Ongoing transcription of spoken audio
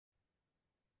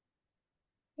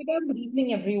Beta, good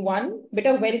evening, everyone.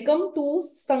 Beta, welcome to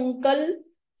Sankalp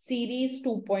Series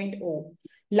 2.0.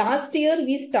 Last year,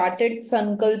 we started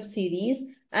Sankalp series,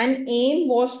 and aim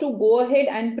was to go ahead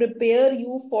and prepare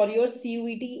you for your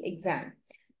CUET exam.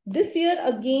 This year,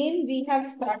 again, we have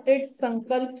started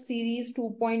Sankalp Series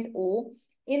 2.0,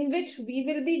 in which we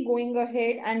will be going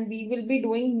ahead and we will be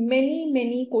doing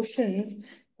many questions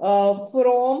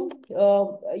from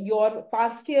your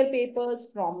past year papers,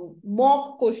 from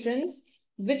mock questions,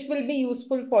 which will be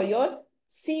useful for your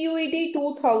CUET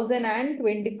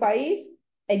 2025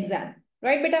 exam.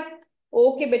 Right, beta?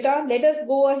 Okay, beta, let us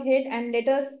go ahead and let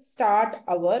us start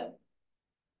our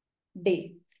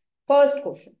day. First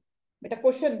question. Beta,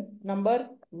 question number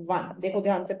 1. देखो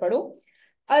ध्यान से पढ़ो.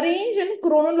 Arrange in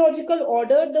chronological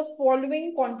order the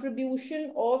following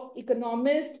contribution of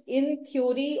economist in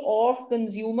theory of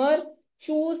consumer.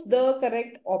 Choose the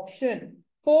correct option.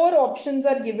 4 options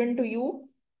are given to you.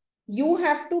 You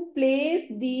have to place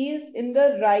these in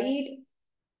the right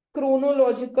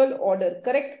chronological order.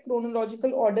 Correct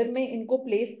chronological order में इनको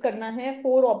place करना है.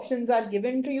 4 options are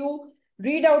given to you.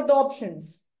 Read out the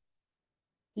options.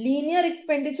 Linear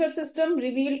expenditure system,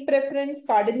 revealed preference,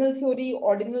 cardinal theory,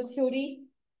 ordinal theory,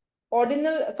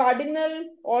 ordinal,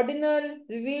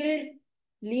 revealed,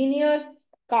 linear,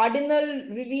 cardinal,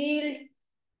 revealed,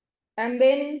 and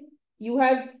then you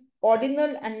have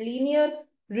ordinal and linear,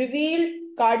 revealed,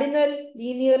 cardinal,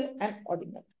 linear, and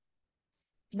ordinal.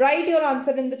 Write your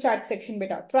answer in the chat section,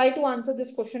 beta. Try to answer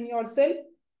this question yourself.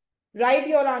 Write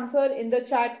your answer in the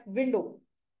chat window.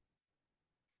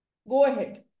 Go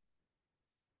ahead.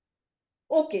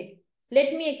 Okay,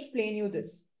 let me explain you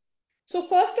this. So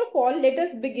first of all, let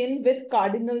us begin with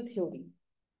cardinal theory.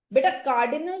 But a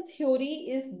cardinal theory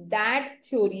is that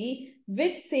theory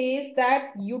which says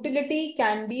that utility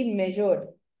can be measured.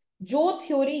 जो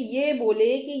theory ये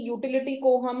बोले कि utility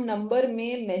को हम number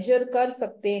में major कर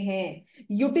सकते हैं,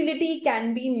 utility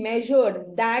can be measured,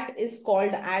 that is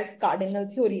called as cardinal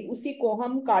theory. उसी को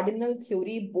हम कार्डिनल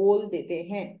थ्योरी बोल देते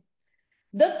हैं.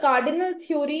 The cardinal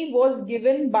theory was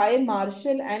given by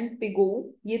Marshall and Pigou.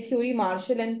 ये थ्योरी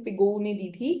मार्शल एंड पिगो ने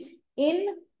दी थी in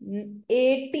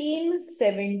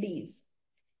 1870s.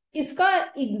 इसका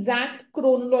एग्जैक्ट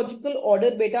क्रोनोलॉजिकल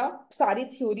ऑर्डर बेटा सारी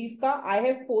थ्योरीज का I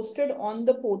have posted on the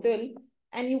portal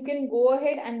and you can go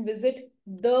ahead and visit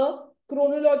the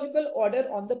chronological order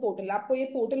on the portal. आपको ये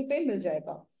portal पे मिल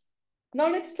जाएगा.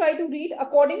 Now let's try to read.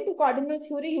 According to cardinal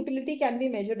theory, utility can be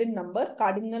measured in number.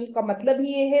 Cardinal का मतलब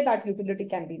ही ये है that utility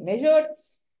can be measured.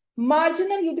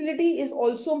 Marginal utility is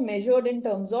also measured in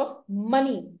terms of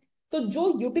money. तो जो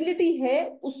utility है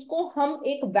उसको हम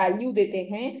एक वैल्यू देते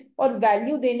हैं और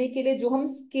वैल्यू देने के लिए जो हम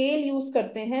स्केल यूज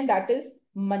करते हैं that is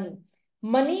money.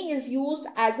 Money is used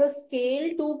as a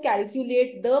scale to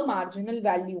calculate the marginal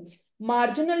value.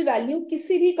 Marginal value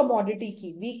किसी भी कमोडिटी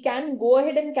की, we can go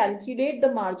ahead and calculate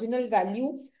the marginal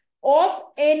value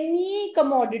of any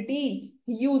commodity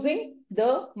using the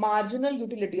marginal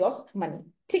utility of money.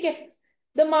 ठीक है.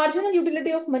 The marginal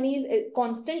utility of money is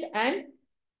constant and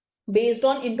based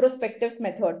on introspective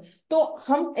method. तो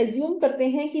हम assume करते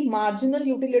हैं कि marginal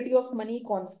utility of money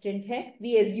constant है.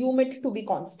 We assume it to be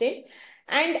constant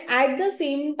and at the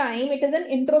same time it is an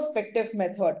introspective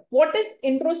method. What is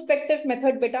introspective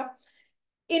method beta?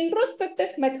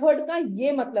 Introspective method का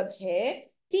ये मतलब है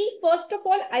कि first of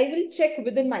all I will check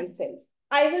within myself.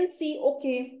 I will see,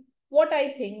 okay, what I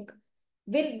think.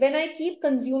 When I keep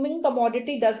consuming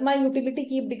commodity, does my utility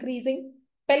keep decreasing?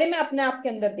 पहले मैं अपने आप के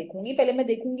अंदर देखूंगी. पहले मैं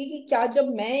देखूंगी कि क्या जब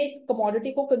मैं एक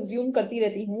कमोडिटी को कंज्यूम करती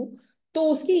रहती हूँ तो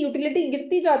उसकी यूटिलिटी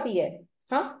गिरती जाती है.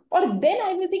 हाँ. और देन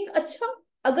आई विल थिंक, अच्छा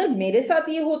अगर मेरे साथ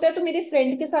ये होता है तो मेरे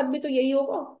फ्रेंड के साथ भी तो यही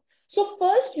होगा. So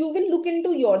first you will look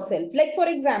into yourself. Like for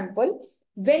example,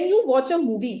 when you watch a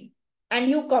movie and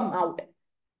you come out,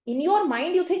 in your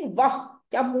mind you think, वाह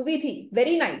क्या मूवी थी,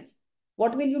 very nice.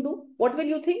 What will you do? What will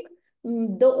you think?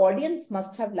 The audience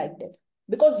must have liked it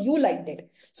because you liked it.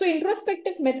 So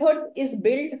introspective method is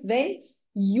built when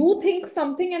you think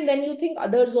something and then you think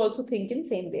others also think in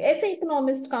same way. ऐसे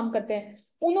economist काम करते हैं.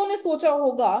 उन्होंने सोचा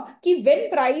होगा कि when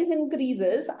price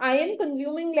increases I am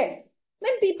consuming less,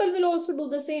 then people will also do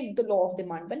the same. तो law of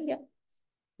demand बन गया.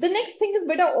 The next thing is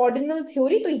बेटा ordinal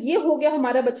theory. तो ये हो गया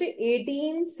हमारा बच्चे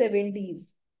 1870s.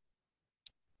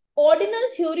 Ordinal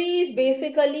theory is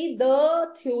basically the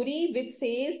theory which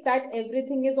says that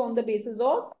everything is on the basis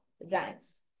of ranks.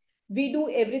 We do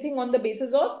everything on the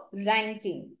basis of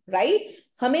ranking, right?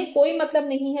 हमें कोई मतलब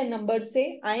नहीं है नंबर से.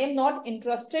 I am not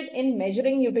interested in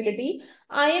measuring utility.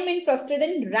 I am interested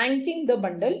in ranking the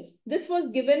bundle. This was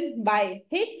given by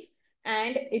Hicks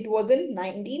and it was in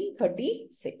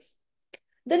 1936.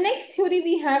 The next theory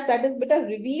we have, that is beta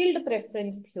revealed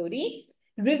preference theory.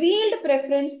 Revealed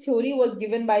preference theory was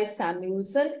given by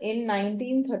Samuelson in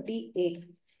 1938.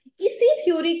 इसी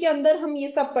theory के अंदर हम ये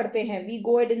सब पढ़ते हैं. We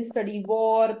go ahead and study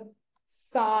war,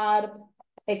 SARP,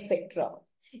 etc.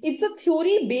 It's a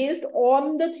theory based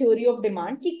on the theory of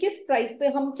demand कि किस प्राइस पे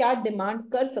हम क्या डिमांड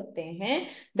कर सकते हैं.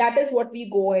 That is what we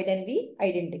go ahead and we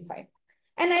identify.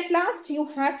 And at last you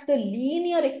have the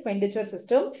linear expenditure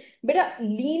system. बेटा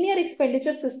linear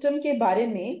expenditure system के बारे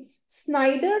में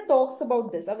Snyder talks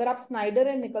about this. अगर आप Snyder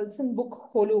and Nicholson book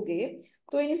खोलोगे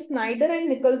तो in Snyder and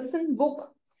Nicholson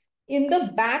book, in the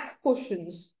back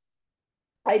questions,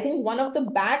 I think one of the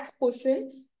back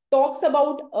question talks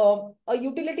about a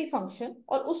utility function,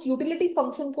 और उस utility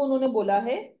function को उन्होंने बोला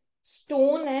है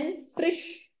Stone and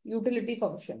Frisch utility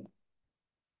function.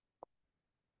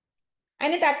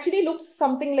 And it actually looks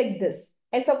something like this.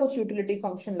 ऐसा कुछ utility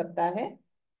function लगता है,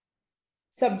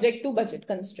 subject to budget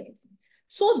constraint.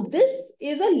 So this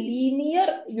is a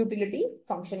linear utility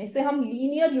function. इसे हम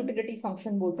linear utility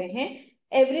function बोलते हैं.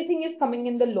 Everything is coming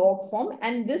in the log form,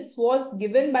 and this was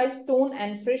given by Stone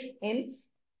and Frisch in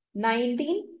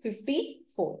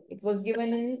 1954. It was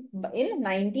given in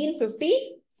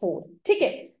 1954. ठीक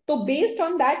है. तो based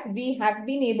on that we have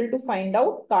been able to find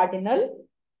out cardinal,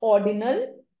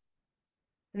 ordinal,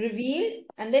 revealed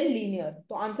and then linear.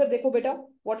 तो answer देखो बेटा,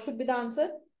 what should be the answer?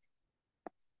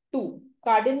 2.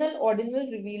 Cardinal,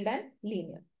 ordinal, revealed and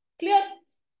linear. Clear?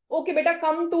 Okay beta,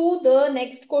 come to the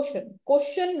next question.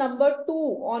 Question number 2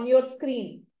 on your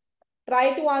screen.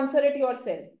 Try to answer it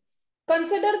yourself.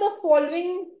 Consider the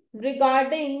following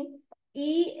regarding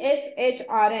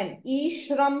ESHRM,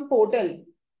 E-Shram portal.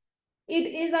 It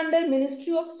is under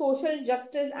Ministry of Social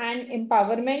Justice and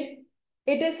Empowerment.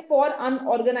 It is for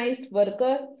unorganized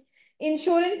worker.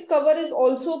 Insurance cover is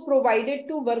also provided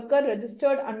to worker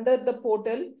registered under the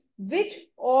portal. Which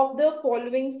of the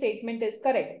following statement is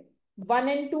correct? 1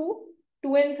 and 2,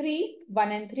 2 and 3,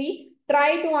 1 and 3.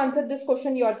 Try to answer this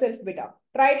question yourself, beta.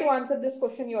 Try to answer this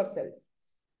question yourself.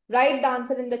 Write the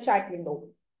answer in the chat window.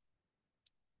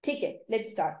 ठीक है,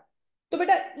 let's start. तो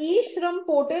बेटा e-Shram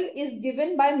portal is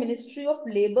given by ministry of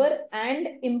labour and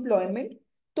employment.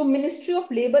 तो ministry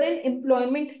of labour and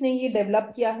employment ने ये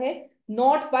develop किया है,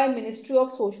 not by ministry of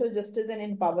social justice and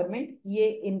empowerment. ये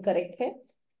इनकरेक्ट है.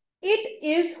 It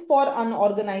is for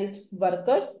unorganised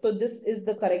workers. तो this is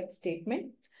the correct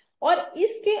statement. और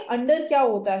इसके अंडर क्या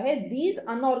होता है? These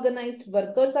unorganised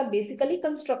workers are basically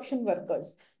construction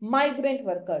workers, migrant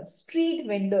workers, street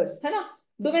vendors, है ना,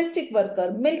 domestic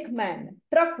worker, milkman,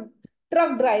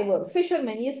 truck driver,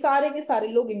 fisherman, ये सारे के सारे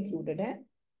लोग इंक्लूडेड हैं.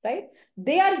 Right?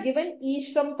 They are given E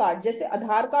श्रम कार्ड. जैसे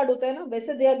आधार कार्ड होता है ना,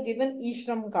 वैसे दे आर गिवन ई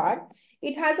श्रम card.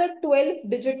 It has a 12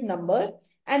 digit number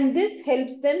and this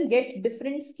helps them get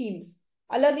different schemes.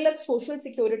 अलग अलग सोशल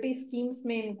सिक्योरिटी स्कीम्स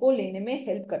में इनको लेने में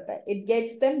हेल्प करता है. It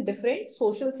gets them different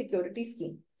social security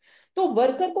scheme. तो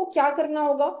वर्कर को क्या करना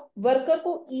होगा? वर्कर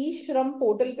को ई श्रम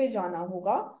पोर्टल पे जाना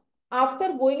होगा.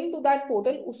 After going to that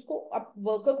portal उसको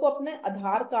वर्कर को अपने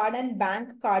आधार कार्ड एंड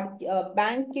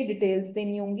बैंक की डिटेल्स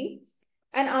देनी होंगी.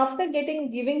 And after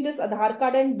giving this Aadhaar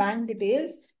card and bank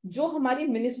details, जो हमारी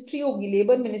मिनिस्ट्री होगी,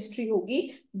 लेबर मिनिस्ट्री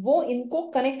होगी, वो इनको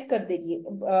कनेक्ट कर देगी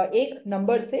एक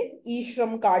नंबर से, ई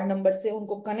श्रम कार्ड नंबर से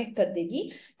उनको कनेक्ट कर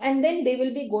देगी. And then they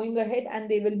will be going ahead and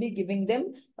they will be giving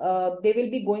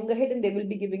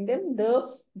them the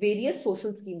various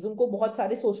social schemes. उनको बहुत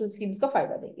सारे सोशल स्कीम्स का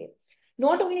फायदा देंगे.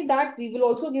 Not only that, we will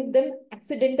also give them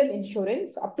accidental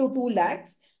insurance up to 2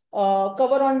 lakhs,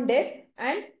 cover on death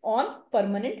and on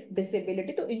permanent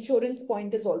disability. So insurance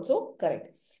point is also correct.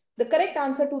 The correct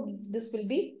answer to this will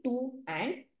be 2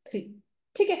 and 3.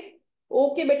 ठीक है?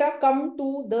 Okay, beta, come to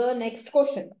the next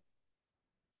question.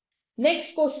 Next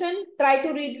question, try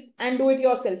to read and do it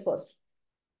yourself first.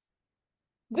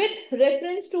 With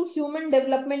reference to Human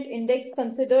Development Index,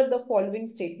 consider the following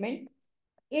statement.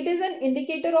 It is an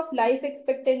indicator of life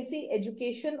expectancy,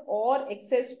 education, or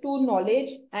access to knowledge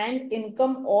and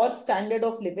income or standard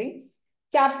of living.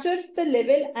 Captures the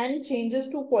level and changes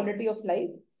to quality of life.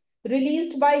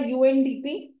 Released by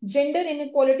UNDP. Gender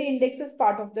Inequality Index is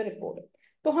part of the report.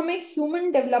 तो हमें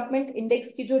human development index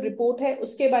की जो report है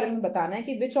उसके बारे में बताना है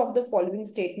कि which of the following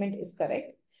statement is correct.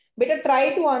 बेटा try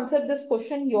to answer this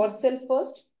question yourself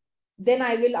first, then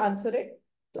I will answer it.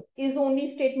 तो is only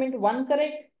statement 1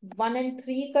 correct, 1 and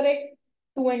 3 correct,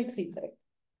 2 and 3 correct.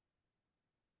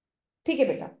 ठीक है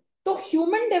बेटा. तो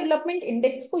ह्यूमन डेवलपमेंट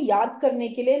इंडेक्स को याद करने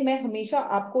के लिए मैं हमेशा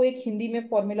आपको एक हिंदी में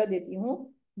फॉर्मूला देती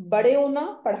हूँ. बड़े होना,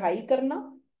 पढ़ाई करना.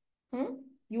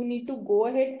 You need to go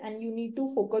ahead and you need to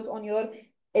focus on your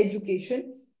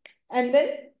education, and then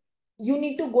you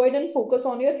need to go ahead and focus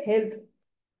on your health.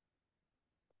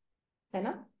 है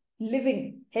ना,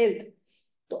 लिविंग, हेल्थ।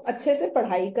 तो अच्छे से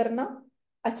पढ़ाई करना,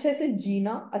 अच्छे से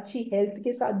जीना, अच्छी हेल्थ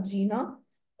के साथ जीना,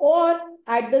 और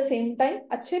एट द सेम टाइम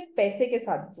अच्छे पैसे के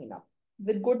साथ जीना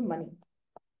विद गुड मनी,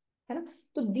 है ना।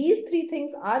 तो these three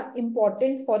things are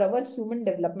important for our human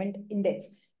development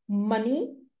index.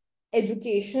 Money,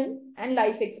 education and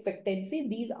life expectancy,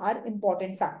 these are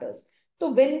important factors. So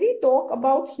when we talk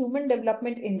about human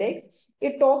development index,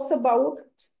 it talks about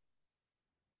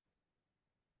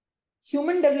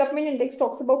human development index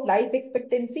talks about life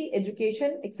expectancy,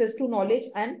 education, access to knowledge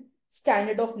and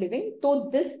standard of living. So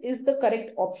this is the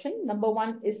correct option. Number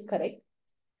 1 is correct.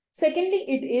 Secondly,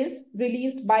 it is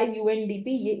released by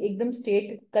UNDP. ये एकदम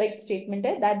correct statement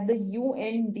है that the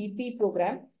UNDP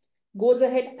program goes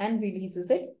ahead and releases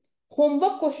it.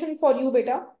 Homework question for you,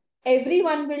 beta.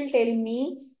 Everyone will tell me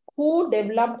who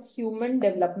developed Human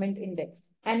Development Index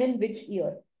and in which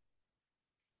year.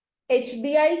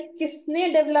 HDI किसने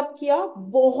develop किया?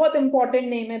 बहुत important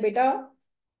name है बेटा.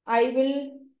 I will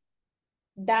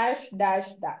dash dash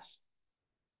dash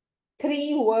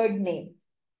 3-word name.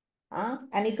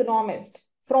 An economist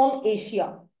from Asia.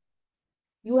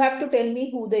 You have to tell me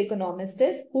who the economist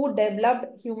is, who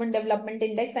developed Human Development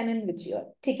Index and in which year.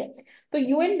 ठीक है, तो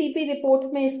UNDP report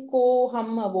में इसको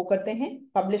हम वो करते हैं,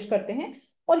 publish करते हैं.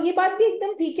 और ये बात भी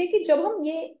एकदम ठीक है कि जब हम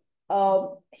ये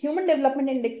ह्यूमन डेवलपमेंट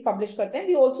इंडेक्स पब्लिश करते हैं,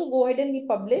 we also go head and we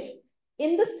publish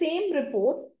in the same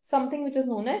report something which is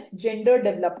known as gender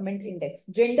development index.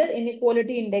 Gender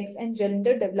inequality index and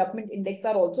gender development index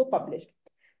are also published.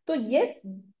 तो yes,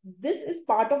 this is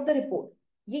part of the report.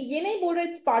 ये नहीं बोल रहा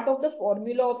it's part of the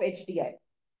formula of HDI.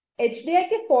 HDI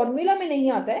के formula में नहीं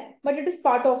आता है, but it is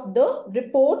part of the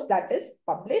report that is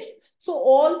published. So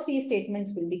all 3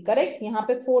 statements will be correct. यहाँ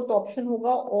पे 4th ऑप्शन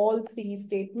होगा all 3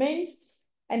 statements,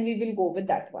 and we will go with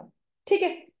that one. ठीक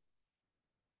है,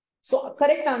 so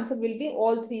correct answer will be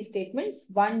all 3 statements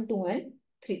 1, 2 and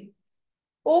 3.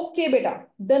 Okay beta,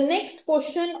 the next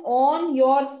question on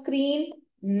your screen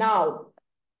now,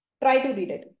 try to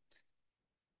read it.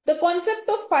 The concept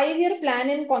of 5-year plan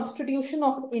in Constitution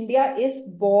of India is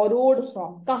borrowed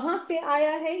from. कहां से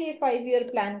आया है ये 5-year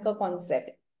plan का concept?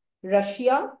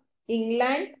 Russia,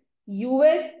 England,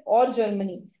 US और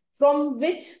Germany. From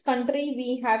which country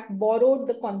we have borrowed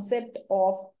the concept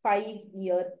of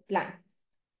 5-year plan?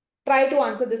 Try to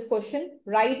answer this question.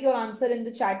 Write your answer in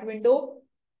the chat window.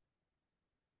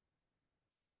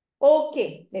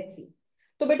 Okay, let's see.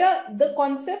 So beta, the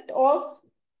concept of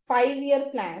 5-year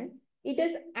plan, it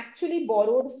is actually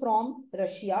borrowed from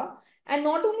Russia. And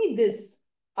not only this,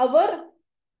 our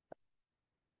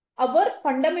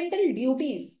fundamental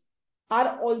duties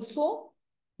are also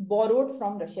borrowed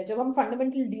from Russia. जब हम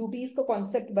fundamental duties का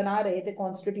concept बना रहे थे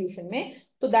constitution में,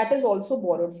 तो that is also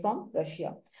borrowed from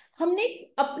Russia. हमने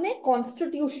अपने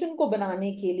constitution को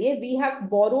बनाने के लिए we have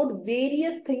borrowed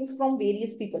various things from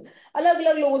various people. अलग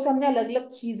अलग लोगों से हमने अलग अलग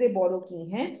चीजें borrow की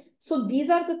हैं. So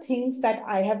these are the things that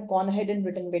I have gone ahead and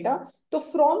written बेटा. तो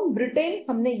from Britain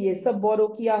हमने ये सब borrow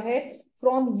किया है.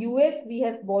 From US we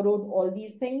have borrowed all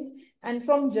these things, and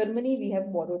from Germany we have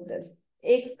borrowed this.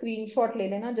 एक स्क्रीनशॉट ले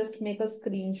लेना, just make a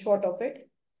screenshot of it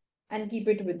and keep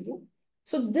it with you.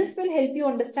 So this will help you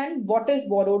understand what is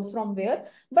borrowed from where.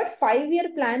 But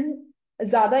 5-year plan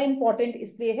ज्यादा important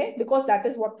इसलिए है because that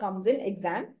is what comes in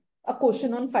exam, a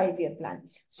question on 5-year plan.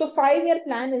 So 5-year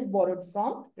plan is borrowed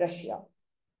from Russia.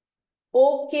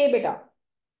 Okay बेटा,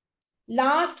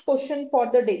 last question for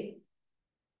the day.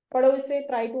 पढ़ो इसे,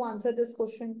 try to answer this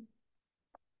question.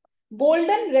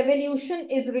 Golden revolution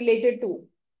is related to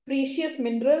precious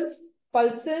minerals,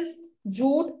 pulses,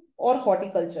 jute और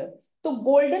horticulture. तो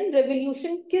golden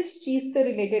revolution किस चीज से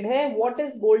related है? What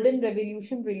is golden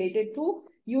revolution related to?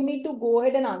 You need to go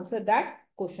ahead and answer that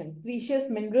question. Precious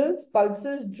minerals,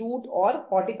 pulses, jute और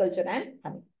horticulture and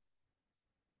honey.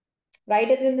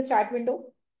 Write it in the chat window.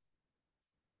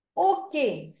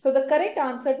 Okay, so the correct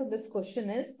answer to this question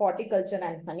is horticulture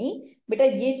and honey. बेटा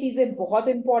ये चीजें बहुत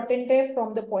important है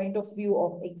from the point of view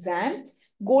of exam.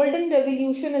 Golden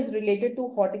revolution is related to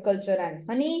horticulture and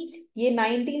honey. ये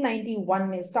 1991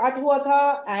 में start हुआ था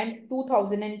and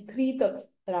 2003 तक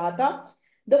रहा था.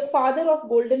 The father of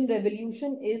golden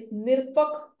revolution is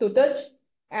Nirpak Tutaj,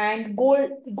 and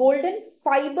golden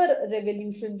fiber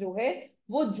revolution जो है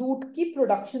वो जूट की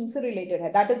production से related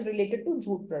है. That is related to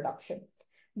jute production.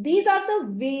 These are the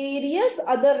various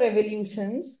other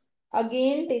revolutions.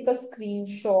 Again, take a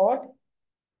screenshot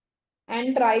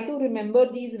and try to remember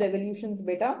these revolutions,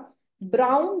 beta.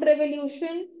 Brown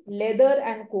revolution, leather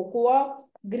and cocoa.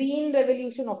 Green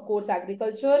revolution, of course,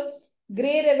 agriculture.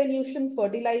 Gray revolution,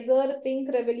 fertilizer.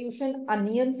 Pink revolution,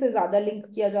 onion से ज्यादा link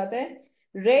किया जाता है.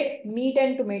 Red, meat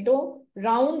and tomato.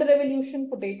 round revolution,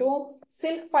 potato,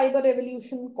 silk fiber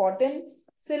revolution, cotton,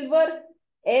 silver,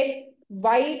 egg,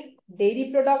 white,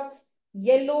 dairy products,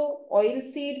 yellow,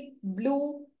 oilseed,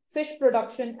 blue, fish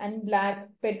production, and black,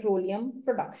 petroleum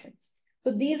production.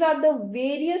 So these are the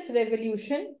various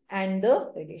revolution and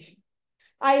the relation.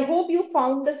 I hope you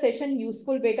found the session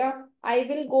useful, beta. I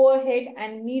will go ahead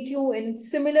and meet you in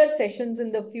similar sessions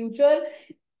in the future.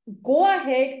 Go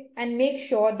ahead and make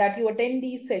sure that you attend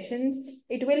these sessions.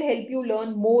 It will help you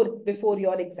learn more before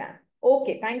your exam.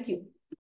 Okay, thank you.